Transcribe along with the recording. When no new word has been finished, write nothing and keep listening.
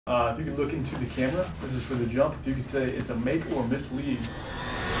If you could look into the camera, this is for the jump. If you could say it's a make or miss lead.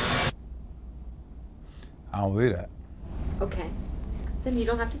 I don't believe that. Okay. Then you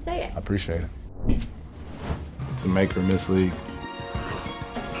don't have to say it. I appreciate it. It's a make or miss league.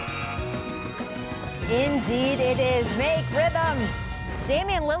 Indeed it is. Make rhythm.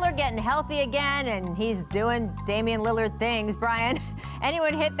 Damian Lillard getting healthy again, and he's doing Damian Lillard things. Brian,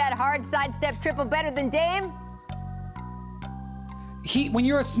 anyone hit that hard sidestep triple better than Dame? When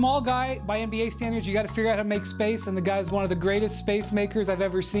you're a small guy, by NBA standards, you got to figure out how to make space, and the guy's one of the greatest space makers I've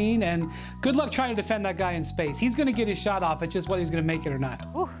ever seen, and good luck trying to defend that guy in space. He's going to get his shot off. It's just whether he's going to make it or not.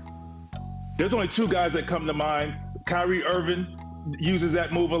 Ooh. There's only two guys that come to mind. Kyrie Irving uses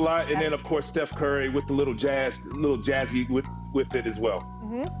that move a lot, and then, of course, Steph Curry with the little jazzy with it as well.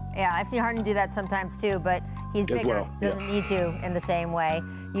 Yeah, I've seen Harden do that sometimes too, but he's bigger, well, doesn't need to in the same way.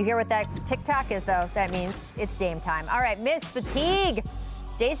 You hear what that tick-tock is, though? That means it's Dame time. All right, Miss Fatigue.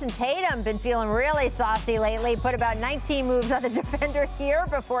 Jayson Tatum been feeling really saucy lately. Put about 19 moves on the defender here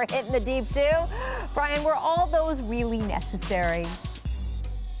before hitting the deep two. Brian, were all those really necessary?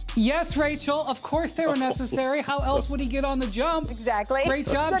 Yes, Rachel, of course they were necessary. How else would he get on the jump? Exactly. Great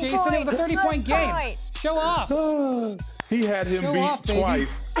job, Good Jayson. point. It was a 30-point game. Point. Show off. He had him Show beat off,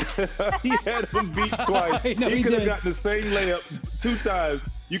 twice. He had him beat twice. I know he could have did. gotten the same layup 2 times.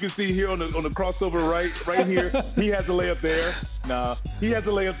 You can see here on the crossover right here, he has a layup there. Nah, he has a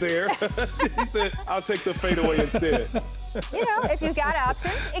layup there. He said, "I'll take the fadeaway instead." You know, if you've got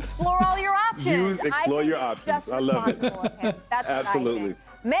options, explore all your options. Explore your options. Just I love it. responsible of him. That's what I Absolutely. think.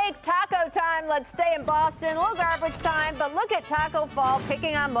 Make taco time. Let's stay in Boston. A little garbage time, but look at Tacko Fall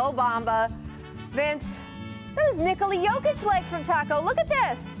picking on Mo Bamba. Vince, that was Nikola Jokic leg from Tacko. Look at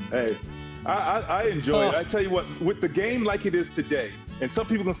this. Hey, I enjoy it. I tell you what, with the game like it is today, and some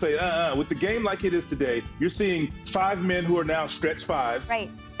people can say, with the game like it is today, you're seeing 5 men who are now stretch fives.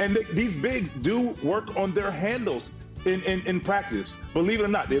 Right. And these bigs do work on their handles in practice. Believe it or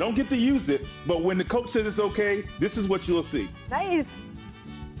not, they don't get to use it, but when the coach says it's okay, this is what you'll see. Nice.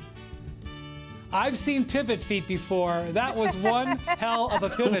 I've seen pivot feet before. That was one hell of a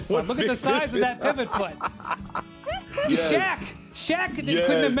pivot foot. Look at the size of that pivot foot. Yes. Shaq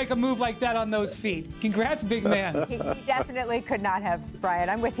couldn't make a move like that on those feet. Congrats, big man. He definitely could not have, Brian.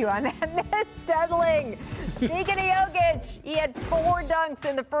 I'm with you on that. Miss settling. Speaking of Jokic, he had 4 dunks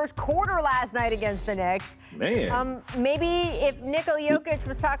in the first quarter last night against the Knicks. Man. Maybe if Nikola Jokic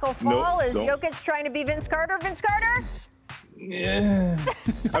was Tacko Fall, is Jokic trying to be Vince Carter? Vince Carter? Yeah.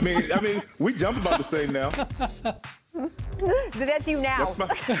 I mean, we jump about the same now. That's you now.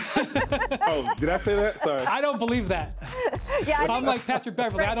 Oh, did I say that? Sorry. I don't believe that. Yeah, I'm like Patrick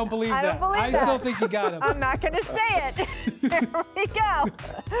Beverly. I don't believe that. I don't believe that. I still think you got him. I'm not going to say it. There we go.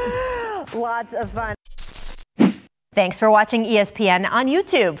 Lots of fun. Thanks for watching ESPN on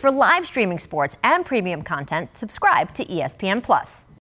YouTube. For live streaming sports and premium content, subscribe to ESPN+.